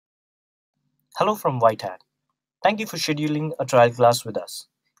Hello from Whitehat. Thank you for scheduling a trial class with us.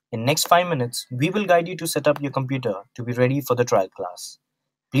 In next 5 minutes, we will guide you to set up your computer to be ready for the trial class.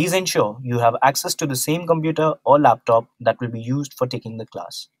 Please ensure you have access to the same computer or laptop that will be used for taking the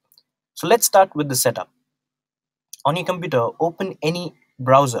class. So let's start with the setup. On your computer, open any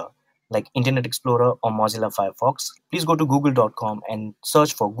browser like Internet Explorer or Mozilla Firefox. Please go to google.com and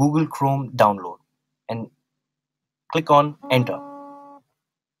search for Google Chrome download and click on enter.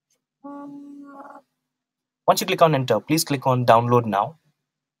 Once you click on enter, please click on download now.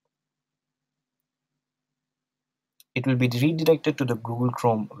 It will be redirected to the Google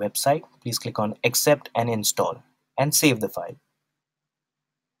Chrome website. Please click on accept and install and save the file.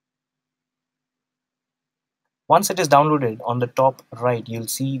 Once it is downloaded, on the top right you'll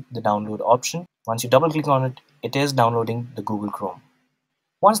see the download option. Once you double click on it, it is downloading the Google Chrome.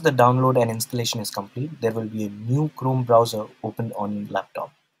 Once the download and installation is complete, there will be a new Chrome browser opened on your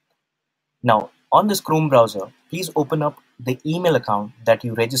laptop. Now on this Chrome browser, please open up the email account that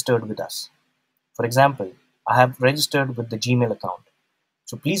you registered with us. For example, I have registered with the Gmail account.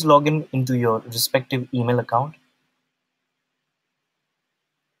 So please log in into your respective email account.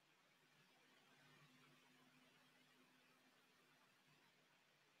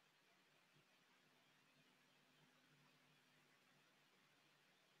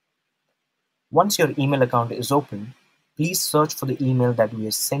 Once your email account is open, please search for the email that we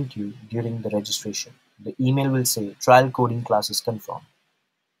have sent you during the registration. The email will say trial coding classes confirmed.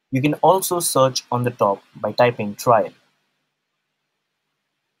 You can also search on the top by typing trial.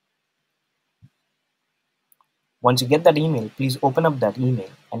 Once you get that email, please open up that email,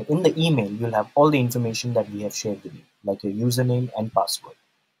 and in the email you'll have all the information that we have shared with you, like your username and password.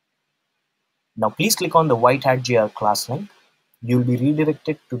 Now please click on the Whitehat JR class link. You'll be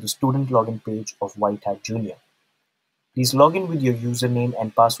redirected to the student login page of Whitehat Junior. Please log in with your username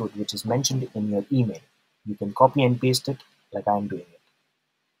and password which is mentioned in your email. You can copy and paste it like I am doing it.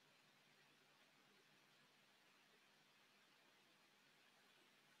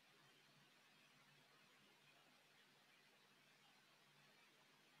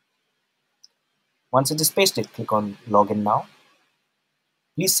 Once it is pasted, click on Login Now.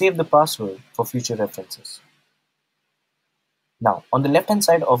 Please save the password for future references. Now, on the left-hand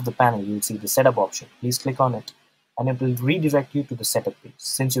side of the panel, you will see the Setup option. Please click on it, and it will redirect you to the Setup page.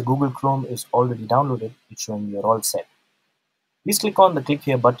 Since your Google Chrome is already downloaded, it's showing you're all set. Please click on the Click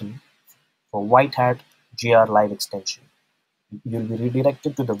Here button for Whitehat GR Live extension. You'll be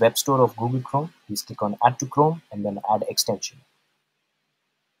redirected to the web store of Google Chrome. Please click on Add to Chrome and then Add Extension.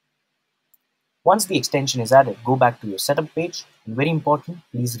 Once the extension is added, go back to your setup page, and very important,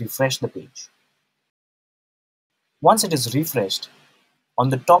 please refresh the page. Once it is refreshed, on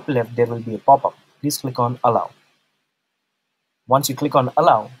the top left there will be a pop-up. Please click on Allow. Once you click on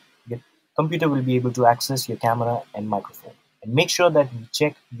Allow, your computer will be able to access your camera and microphone. And make sure that you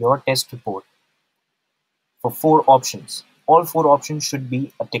check your test report for 4 options. All 4 options should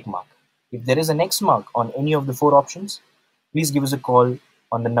be a tick mark. If there is an X mark on any of the 4 options, please give us a call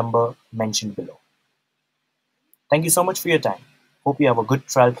on the number mentioned below. Thank you so much for your time. Hope you have a good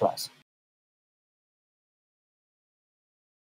trial class.